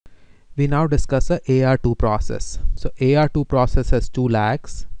We now discuss a AR2 process. So AR2 process has two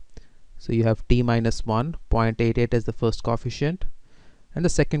lags. So you have t minus 1, 0.88 is the first coefficient, and the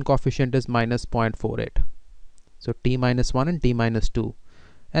second coefficient is minus 0.48. So t minus 1 and t minus 2.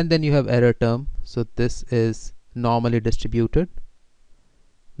 And then you have error term. So this is normally distributed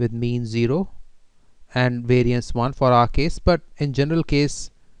with mean 0 and variance 1 for our case, but in general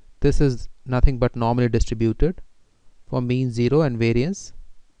case this is nothing but normally distributed for mean 0 and variance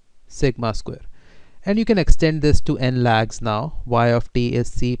sigma square. And you can extend this to n lags now. Y of t is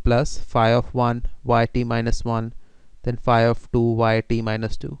c plus phi of 1 yt minus 1, then phi of 2 yt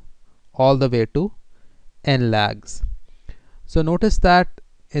minus 2, all the way to n lags. So notice that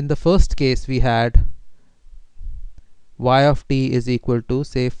in the first case we had y of t is equal to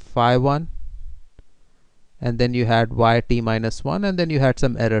say phi 1, and then you had yt minus 1, and then you had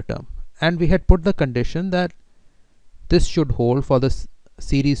some error term, and we had put the condition that this should hold for the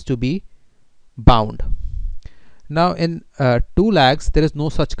series to be bound. Now in 2 lags there is no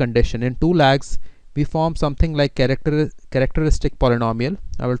such condition. In 2 lags we form something like characteristic polynomial.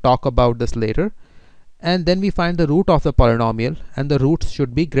 I will talk about this later. And then we find the root of the polynomial, and the roots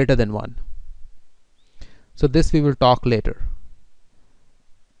should be greater than 1. So this we will talk later.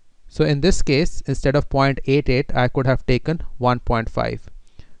 So in this case, instead of 0.88 I could have taken 1.5,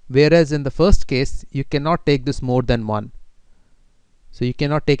 whereas in the first case you cannot take this more than 1. So you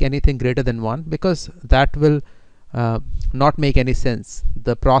cannot take anything greater than 1 because that will not make any sense.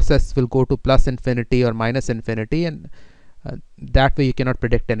 The process will go to plus infinity or minus infinity, and that way you cannot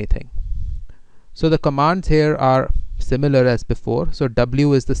predict anything. So the commands here are similar as before. So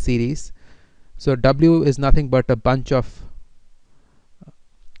W is the series. So W is nothing but a bunch of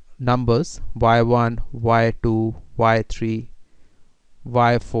numbers, y1, y2, y3,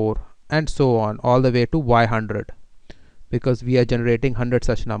 y4, and so on, all the way to y100, because we are generating 100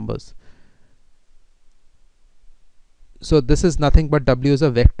 such numbers. So this is nothing but W is a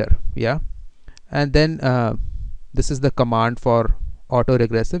vector, yeah. And then this is the command for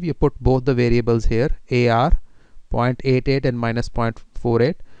autoregressive. You put both the variables here, AR 0.88 and minus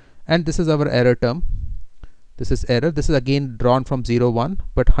 0.48, and this is our error term. This is error. This is again drawn from 0, 1,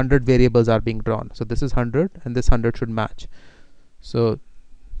 but 100 variables are being drawn. So this is 100 and this 100 should match. So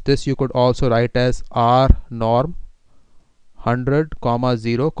this you could also write as R norm 100,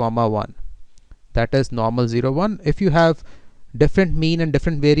 0, 1. That is normal 0, 1. If you have different mean and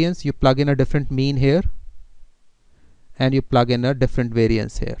different variance, you plug in a different mean here and you plug in a different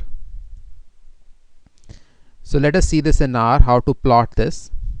variance here. So let us see this in R, how to plot this.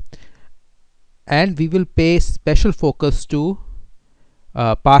 And we will pay special focus to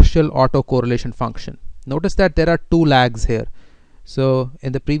partial autocorrelation function. Notice that there are 2 lags here. So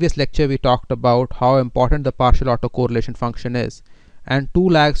in the previous lecture we talked about how important the partial autocorrelation function is, and 2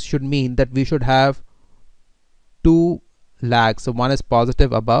 lags should mean that we should have 2 lags. So one is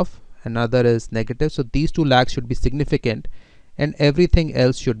positive above, another is negative. So these 2 lags should be significant and everything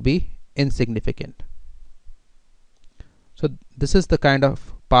else should be insignificant. So this is the kind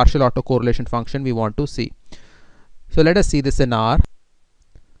of partial autocorrelation function we want to see. So let us see this in R.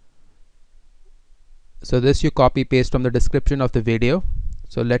 So this you copy paste from the description of the video.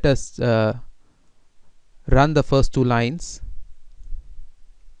 So let us run the first 2 lines.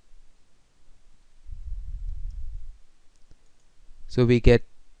 So we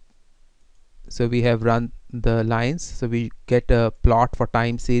have run the lines. So we get a plot for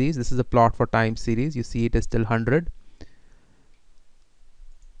time series. This is a plot for time series. You see it is still 100.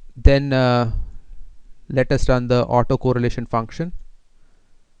 Then let us run the autocorrelation function.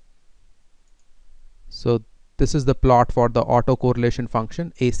 So this is the plot for the autocorrelation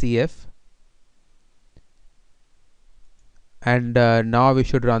function, ACF. And now we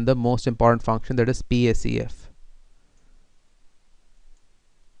should run the most important function, that is PACF.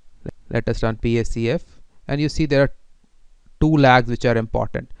 Let us run PACF, and you see there are 2 lags which are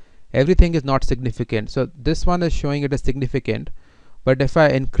important. Everything is not significant. So this one is showing it as significant, but if I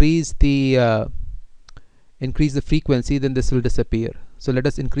increase the frequency, then this will disappear. So let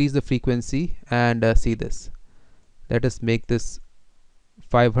us increase the frequency and see this. Let us make this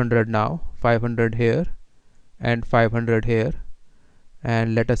 500 now, 500 here and 500 here,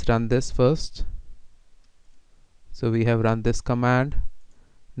 and let us run this first. So we have run this command.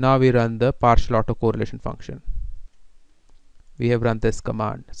 Now we run the partial autocorrelation function. We have run this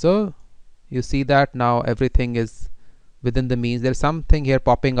command. So you see that now everything is within the means. There's something here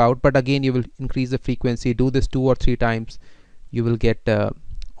popping out, but again you will increase the frequency, do this 2 or 3 times, you will get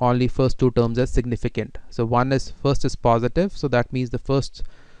only first 2 terms as significant. So first is positive, so that means the first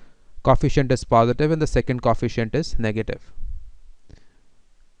coefficient is positive and the second coefficient is negative.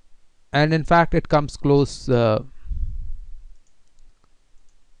 and in fact it comes close,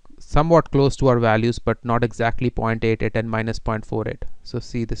 somewhat close to our values, but not exactly 0.88 and minus 0.48. So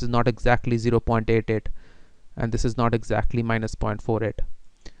see, this is not exactly 0.88 and this is not exactly minus 0.48.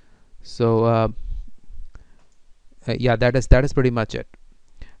 So yeah, that is pretty much it.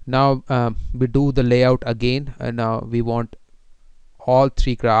 Now we do the layout again, and now we want all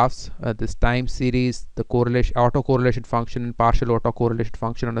three graphs, this time series, the correlation, autocorrelation function, and partial autocorrelation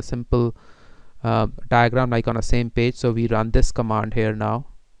function on a simple diagram, like on the same page. So we run this command here now.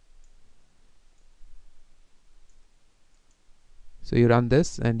 So you run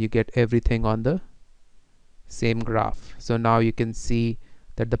this and you get everything on the same graph. So now you can see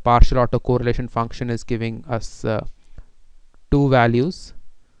that the partial autocorrelation function is giving us two values,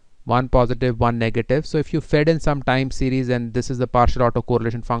 one positive, one negative. So if you fed in some time series and this is the partial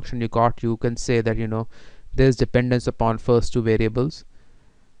autocorrelation function you got, you can say that, you know, there's dependence upon first two variables,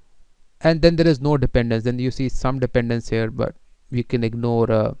 and then there is no dependence. Then you see some dependence here, but you can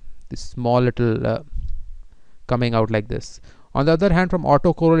ignore this small little coming out like this. On the other hand, from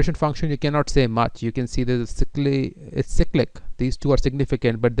autocorrelation function you cannot say much. You can see there's it's cyclic. These two are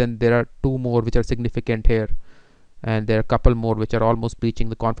significant, but then there are two more which are significant here, and there are a couple more which are almost breaching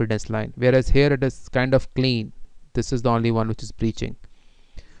the confidence line, whereas here it is kind of clean. This is the only one which is breaching.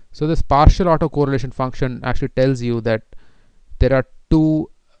 So this partial autocorrelation function actually tells you that there are two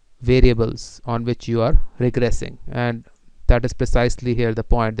variables on which you are regressing, and that is precisely here the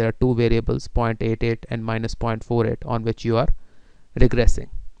point. There are two variables, 0.88 and minus 0.48, on which you are regressing,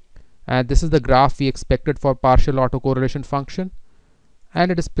 and this is the graph we expected for partial autocorrelation function,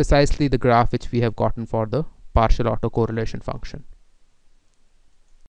 and it is precisely the graph which we have gotten for the partial autocorrelation function.